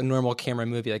like with a normal camera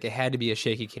movie. Like, it had to be a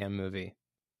shaky cam movie.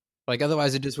 Like,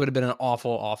 otherwise, it just would have been an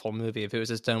awful, awful movie if it was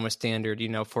just done with standard,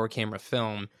 4-camera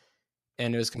film.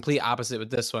 And it was complete opposite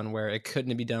with this one, where it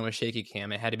couldn't be done with shaky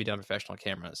cam. It had to be done with professional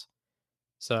cameras.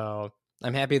 So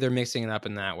I'm happy they're mixing it up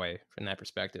in that way, from that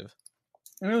perspective.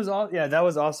 And it was that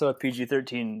was also a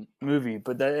PG-13 movie,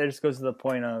 but that it just goes to the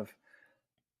point of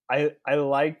I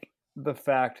like the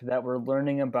fact that we're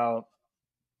learning about,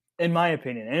 in my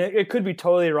opinion, and it could be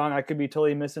totally wrong. I could be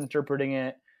totally misinterpreting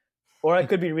it, or I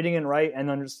could be reading it right and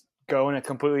then just go in a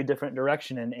completely different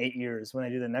direction in 8 years when I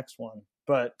do the next one.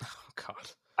 But Oh,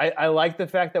 God. I like the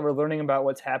fact that we're learning about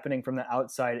what's happening from the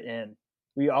outside in.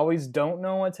 We always don't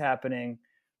know what's happening.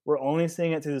 We're only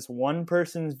seeing it through this one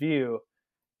person's view,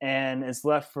 and it's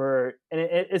left for, and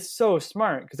it's so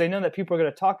smart because they know that people are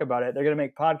going to talk about it. They're going to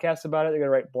make podcasts about it. They're going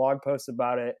to write blog posts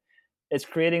about it. It's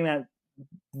creating that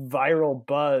viral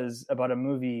buzz about a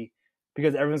movie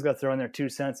because everyone's going to throw in their 2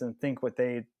 cents and think what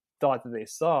they thought that they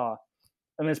saw.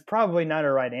 And there's probably not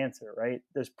a right answer, right?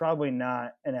 There's probably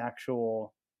not an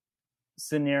actual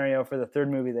scenario for the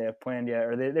third movie they have planned yet,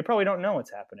 or they probably don't know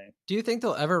what's happening. Do you think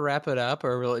they'll ever wrap it up,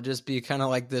 or will it just be kind of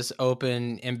like this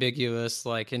open, ambiguous,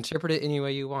 like, interpret it any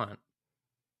way you want?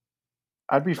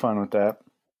 I'd be fine with that.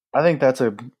 I think that's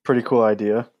a pretty cool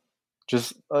idea.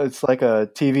 Just it's like a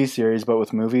TV series, but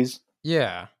with movies.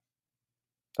 Yeah.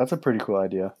 That's a pretty cool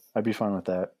idea. I'd be fine with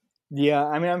that. Yeah,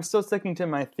 I mean, I'm still sticking to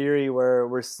my theory where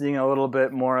we're seeing a little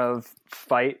bit more of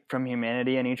fight from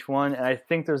humanity in each one, and I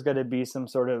think there's going to be some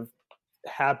sort of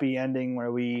happy ending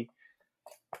where we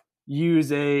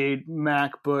use a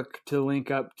MacBook to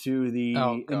link up to the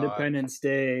Oh, God. Independence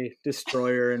Day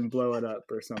destroyer and blow it up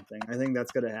or something. I think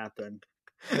that's going to happen.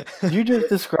 You just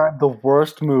described the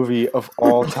worst movie of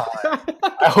all time.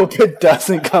 I hope it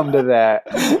doesn't come to that.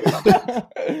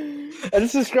 I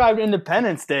just described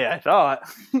Independence Day, I thought.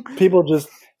 People just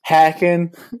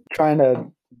hacking, trying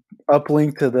to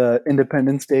uplink to the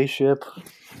Independence Day ship,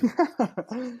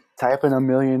 typing 1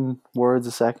 million words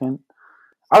a second.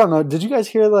 I don't know. Did you guys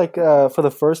hear, like, for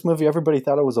the first movie, everybody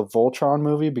thought it was a Voltron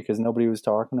movie because nobody was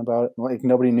talking about it. Like,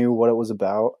 nobody knew what it was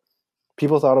about.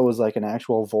 People thought it was, like, an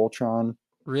actual Voltron.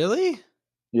 Really?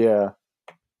 Yeah.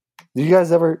 Did you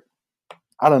guys ever...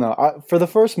 I don't know. For the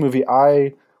first movie,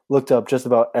 I looked up just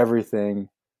about everything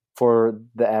for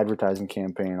the advertising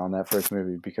campaign on that first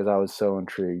movie because I was so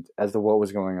intrigued as to what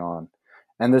was going on.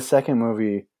 And the second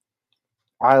movie,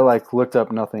 I, like, looked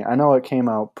up nothing. I know it came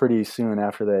out pretty soon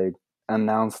after they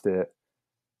announced it,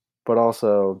 but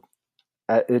also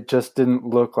it just didn't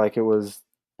look like it was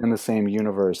in the same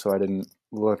universe, so I didn't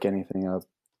look anything up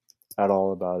at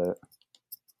all about it.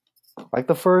 Like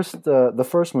the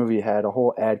first movie had a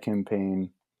whole ad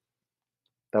campaign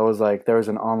that was like there was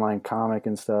an online comic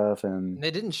and stuff, and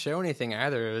They didn't show anything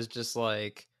either. It was just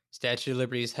like Statue of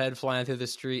Liberty's head flying through the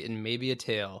street and maybe a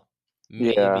tail.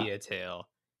 Maybe Yeah. a tail.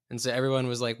 And so everyone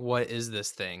was like, what is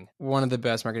this thing? One of the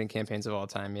best marketing campaigns of all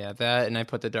time. Yeah, that, and I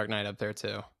put The Dark Knight up there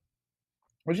too.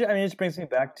 Which, I mean, it just brings me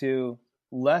back to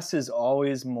less is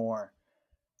always more.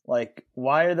 Like,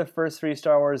 why are the first 3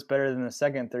 Star Wars better than the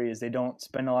second 3? Is they don't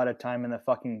spend a lot of time in the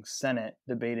fucking Senate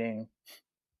debating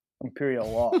Imperial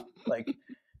law. Like,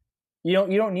 you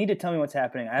don't need to tell me what's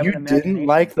happening. I have you an imagination. didn't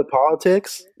like the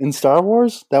politics in Star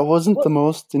Wars? That wasn't the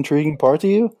most intriguing part to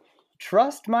you?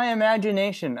 Trust my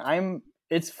imagination.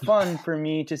 It's fun for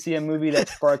me to see a movie that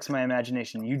sparks my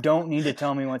imagination. You don't need to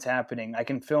tell me what's happening. I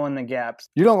can fill in the gaps.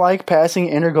 You don't like passing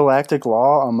intergalactic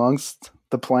law amongst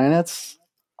the planets?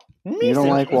 You don't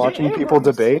like watching people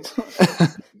debate?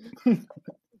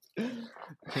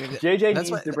 JJ That's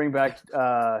needs why- to bring back.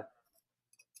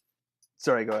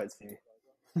 Sorry, go ahead, Stevie.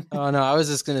 Oh no, I was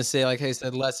just gonna say, like I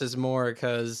said, less is more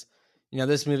because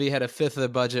this movie had 1/5 of the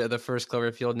budget of the first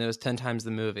Cloverfield, and it was 10 times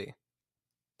the movie.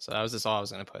 So that was just all I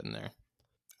was gonna put in there.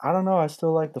 I don't know. I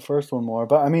still like the first one more.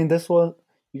 But I mean, this one,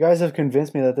 you guys have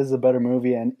convinced me that this is a better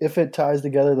movie. And if it ties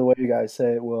together the way you guys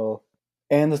say it will,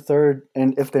 and the third,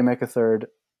 and if they make a third,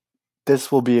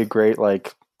 this will be a great,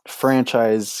 like,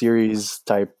 franchise series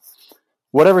type,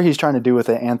 whatever he's trying to do with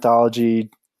the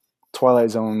anthology Twilight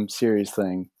Zone series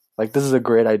thing. Like, this is a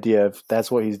great idea if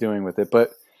that's what he's doing with it.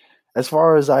 But as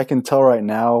far as I can tell right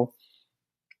now,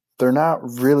 they're not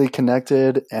really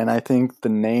connected, and I think the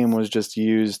name was just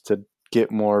used to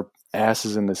get more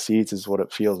asses in the seats is what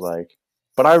it feels like.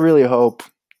 But I really hope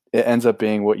it ends up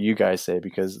being what you guys say,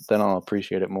 because then I'll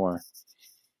appreciate it more.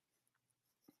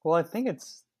 Well, I think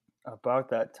it's about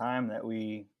that time that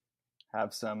we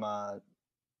have some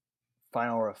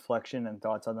final reflection and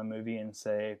thoughts on the movie and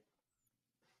say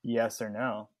yes or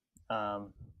no.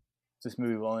 This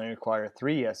movie will only require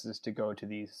 3 yeses to go to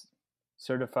these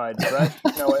certified fresh.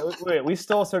 No, wait, we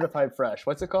stole certified fresh.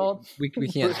 What's it called? We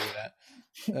can't do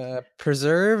that.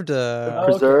 Preserved.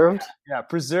 Preserved, Yeah,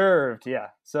 preserved. Yeah.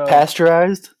 So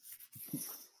pasteurized.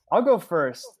 I'll go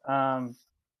first.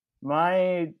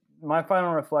 My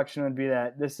final reflection would be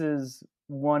that this is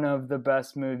one of the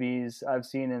best movies I've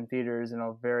seen in theaters in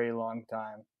a very long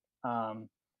time.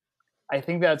 I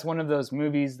think that's one of those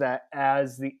movies that,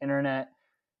 as the internet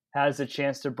has a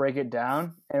chance to break it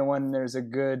down, and when there's a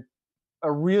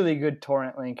really good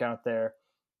torrent link out there,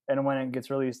 and when it gets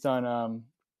released on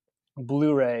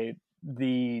Blu-ray,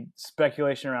 the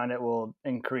speculation around it will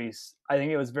increase. I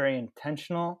think it was very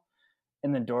intentional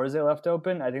in the doors they left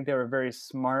open. I think they were very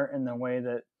smart in the way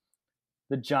that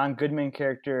the John Goodman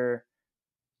character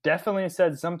definitely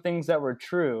said some things that were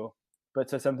true, but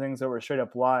said some things that were straight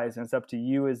up lies. And it's up to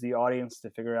you as the audience to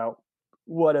figure out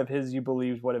what of his you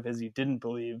believed, what of his you didn't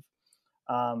believe.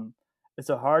 It's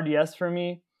a hard yes for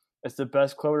me. It's the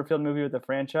best Cloverfield movie with the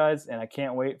franchise, and I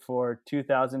can't wait for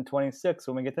 2026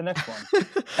 when we get the next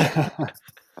one.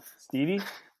 Stevie?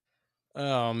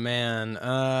 Oh man.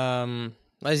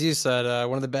 As you said,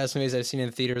 one of the best movies I've seen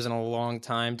in theaters in a long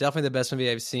time. Definitely the best movie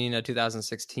I've seen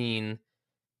 2016.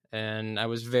 And I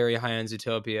was very high on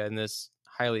Zootopia, and this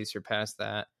highly surpassed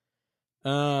that.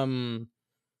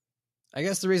 I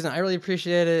guess the reason I really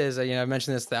appreciate it is, I've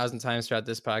mentioned this 1,000 times throughout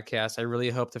this podcast. I really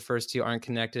hope the first 2 aren't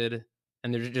connected,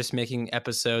 and they're just making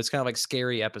episodes, kind of like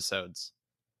scary episodes.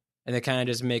 And they kind of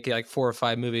just make it like 4 or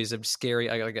 5 movies of scary,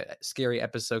 like a scary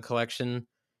episode collection.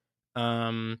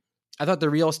 I thought the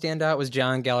real standout was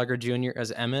John Gallagher Jr.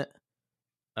 as Emmett.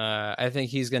 I think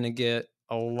he's going to get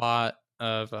a lot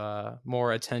of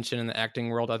more attention in the acting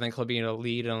world. I think he'll be a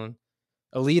lead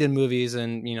in movies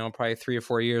in probably 3 or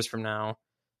 4 years from now.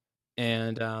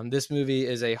 And this movie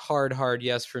is a hard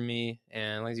yes for me.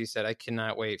 And like you said, I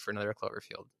cannot wait for another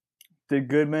Cloverfield. Did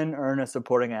Goodman earn a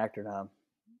supporting actor nom?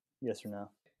 Yes or no?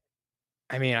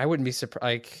 I mean, I wouldn't be surprised.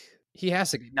 Like, he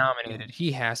has to get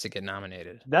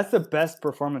nominated. That's the best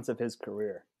performance of his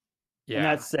career. Yeah. And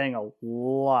that's saying a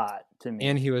lot to me.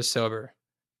 And he was sober.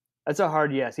 That's a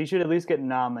hard yes. He should at least get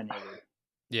nominated.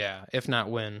 Yeah, if not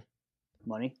win.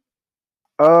 Money?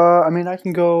 I mean, I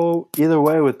can go either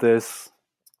way with this.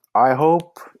 I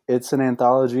hope it's an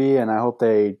anthology, and I hope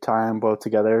they tie them both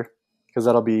together, because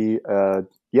that'll be a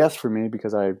yes for me,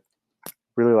 because I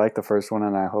really like the first one,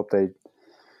 and I hope they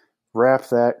wrap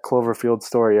that Cloverfield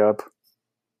story up.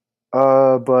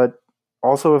 But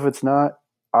also, if it's not,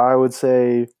 I would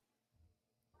say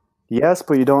yes,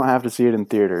 but you don't have to see it in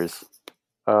theaters.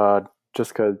 Just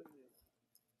because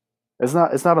it's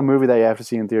not a movie that you have to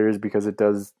see in theaters, because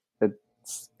it's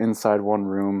inside one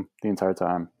room the entire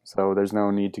time, so there's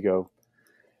no need to go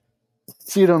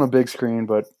see it on a big screen.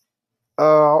 But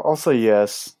I'll say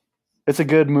yes. It's a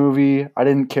good movie. I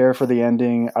didn't care for the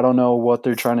ending. I don't know what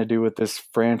they're trying to do with this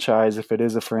franchise, if it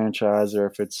is a franchise or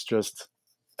if it's just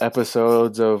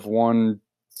episodes of one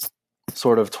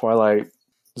sort of Twilight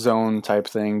Zone type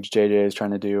thing JJ is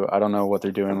trying to do. I don't know what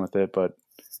they're doing with it, but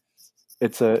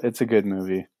it's a good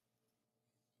movie.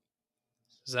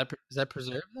 Is that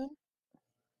preserved then?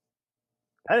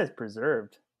 That is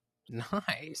preserved.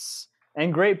 Nice.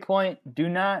 And great point. Do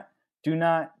not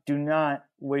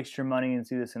waste your money and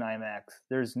see this in IMAX.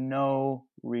 There's no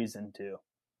reason to.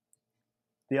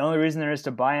 The only reason there is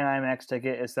to buy an IMAX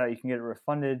ticket is that you can get it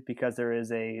refunded because there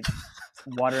is a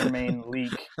water main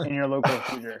leak in your local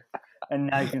theater. And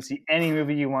now you can see any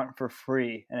movie you want for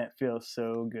free, and it feels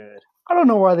so good. I don't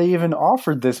know why they even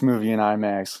offered this movie in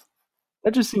IMAX.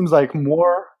 That just seems like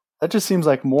more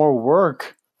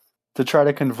work to try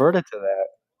to convert it to that.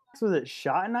 Was it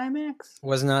shot in IMAX?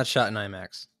 Was not shot in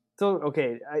IMAX. So,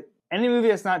 okay, any movie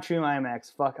that's not true in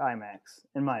IMAX, fuck IMAX,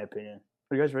 in my opinion.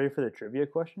 Are you guys ready for the trivia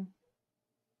question?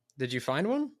 Did you find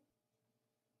one?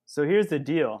 So here's the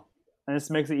deal, and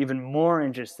this makes it even more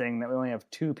interesting that we only have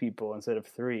 2 people instead of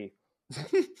 3.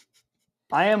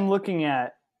 I am looking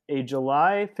at a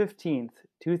July 15th,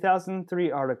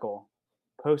 2003 article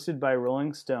posted by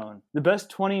Rolling Stone. The best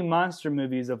 20 monster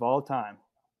movies of all time.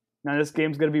 Now this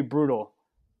game's going to be brutal.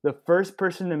 The first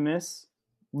person to miss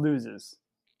loses.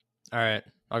 All right,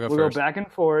 I'll go We'll first. go back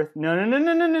and forth. No.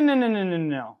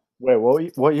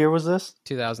 Wait, what year was this?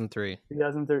 2003.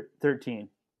 2013.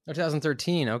 Oh,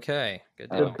 2013. Okay. Good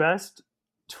The deal. best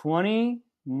 20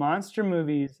 monster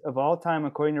movies of all time,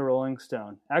 according to Rolling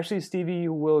Stone. Actually, Stevie,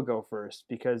 you will go first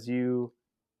because you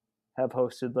have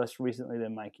hosted less recently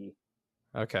than Mikey.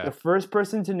 Okay. The first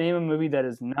person to name a movie that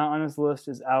is not on his list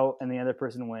is out, and the other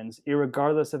person wins,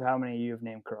 irregardless of how many you have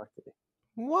named correctly.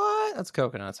 What? That's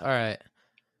coconuts. All right.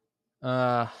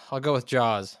 I'll go with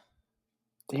Jaws.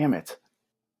 Damn it.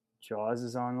 Jaws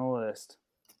is on the list.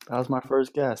 That was my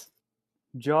first guess.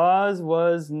 Jaws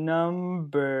was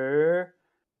number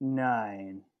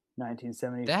 9,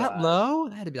 1975. That low?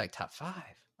 That had to be like top 5.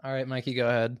 All right, Mikey, go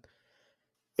ahead.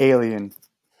 Alien.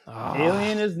 Oh,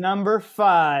 Alien is number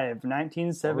 5,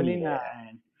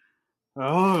 1979.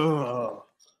 Oh,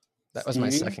 that was my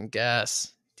Stevie? second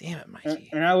guess. Damn it, Mikey.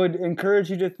 And I would encourage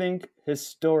you to think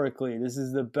historically. This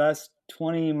is the best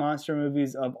 20 monster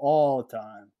movies of all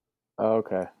time.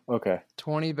 Okay.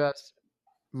 20 best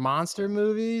monster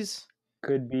movies?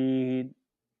 Could be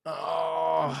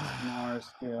Oh. more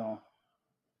skill.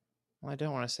 Well, I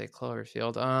don't want to say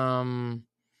Cloverfield.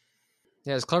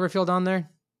 Yeah, is Cloverfield on there?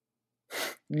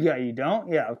 Yeah, you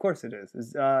don't? Yeah, of course it is.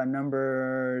 It's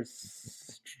number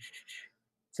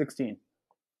 16.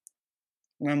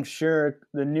 And I'm sure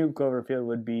the new Cloverfield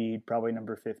would be probably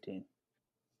number 15.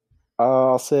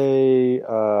 I'll say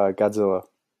Godzilla.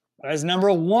 As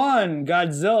number 1,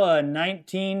 Godzilla,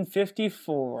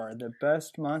 1954, the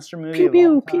best monster movie Pew, of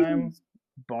pew, all pew. time,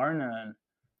 bar none.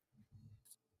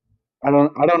 I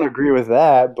don't agree with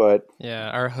that, but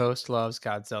Yeah, our host loves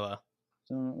Godzilla.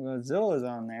 So Godzilla's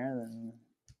on there. Then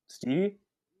Stevie,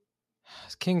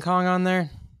 Is King Kong on there?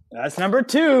 that's number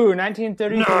 2,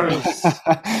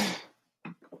 1933.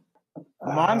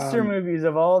 Monster movies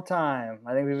of all time.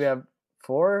 I think we have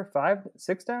 4, 5,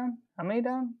 6 down. How many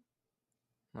down?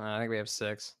 I think we have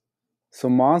 6. So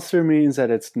monster means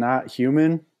that it's not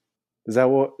human. Is that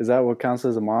what counts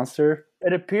as a monster?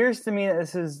 It appears to me that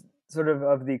this is sort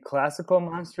of the classical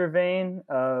monster vein,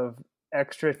 of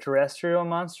extraterrestrial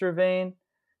monster vein,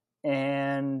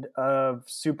 and of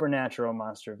supernatural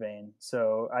monster vein.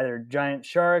 So either giant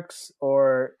sharks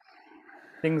or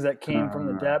things that came from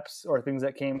the depths or things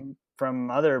that came from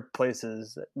other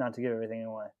places, not to give everything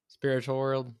away. Spiritual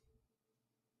world.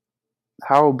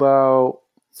 How about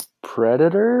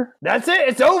Predator? That's it.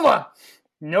 It's over.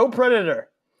 No Predator.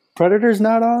 Predator's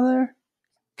not on there?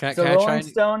 Can So I Rolling try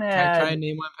Stone and had... try and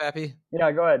name one, Pappy?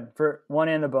 Yeah, go ahead. For one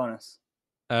and the bonus.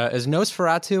 Is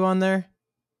Nosferatu on there?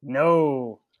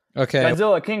 No. Okay.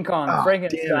 Godzilla, King Kong, Oh,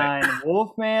 Frankenstein,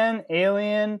 Wolfman,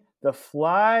 Alien, The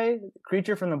Fly,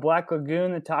 Creature from the Black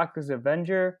Lagoon, The Toxic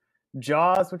Avenger,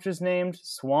 Jaws, which is named,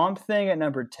 Swamp Thing at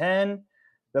number 10,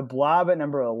 The Blob at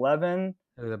number 11,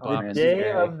 The The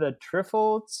Day of the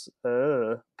Trifles,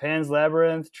 Pan's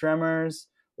Labyrinth, Tremors,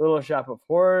 Little Shop of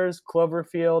Horrors,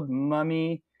 Cloverfield,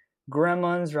 Mummy,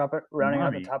 Gremlins, rounding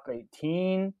out the top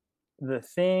 18, The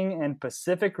Thing, and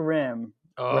Pacific Rim.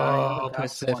 rounding out Oh, the top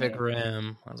Pacific 20.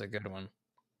 Rim. That was a good one.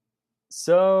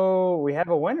 So we have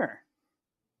a winner.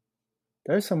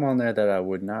 There's some on there that I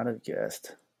would not have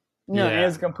guessed. No, Yeah.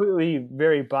 it's a completely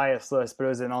very biased list, but it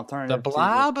was an The alternative.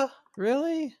 Blob?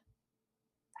 Really?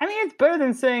 I mean, it's better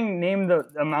than saying name the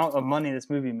amount of money this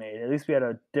movie made. At least we had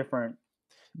a different.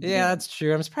 Yeah, that's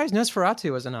true. I'm surprised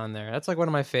Nosferatu wasn't on there. That's like one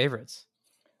of my favorites.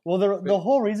 Well, the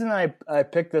whole reason I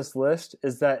picked this list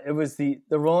is that it was the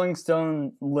Rolling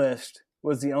Stone list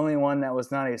was the only one that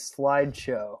was not a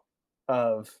slideshow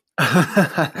of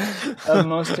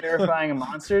most terrifying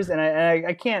monsters, and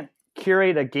I can't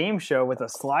curate a game show with a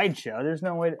slideshow. There's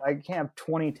no way I can't have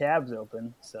 20 tabs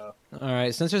open. So All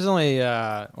right, since there's only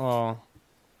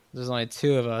there's only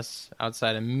 2 of us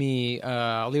outside of me,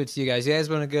 I'll leave it to you guys. You guys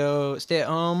want to go stay at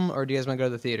home, or do you guys want to go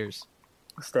to the theaters?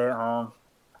 stay at home.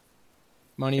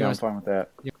 Money, you Yeah, I'm want to... fine with that.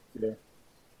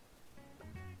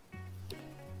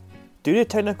 Due to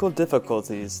technical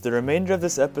difficulties, the remainder of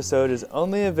this episode is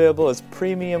only available as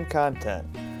premium content.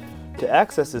 To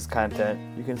access this content,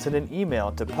 you can send an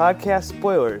email to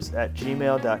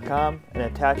podcastspoilers@gmail.com and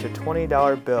attach a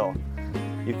 $20 bill.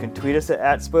 You can tweet us at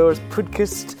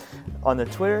 @spoilerspodcast on the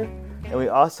Twitter, and we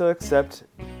also accept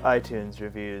iTunes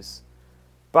reviews.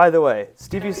 By the way,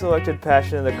 Stevie selected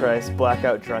Passion of the Christ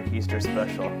Blackout Drunk Easter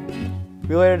Special.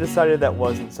 We later decided that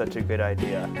wasn't such a good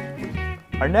idea.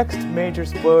 Our next major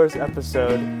spoilers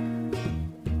episode,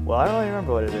 well, I don't really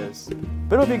remember what it is,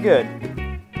 but it'll be good.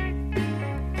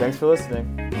 Thanks for listening.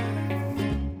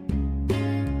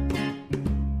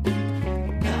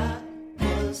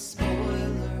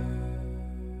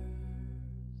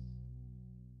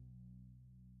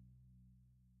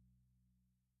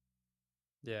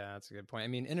 Yeah, that's a good point. I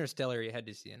mean, Interstellar, you had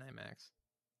to see in IMAX,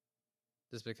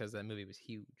 just because that movie was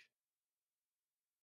huge.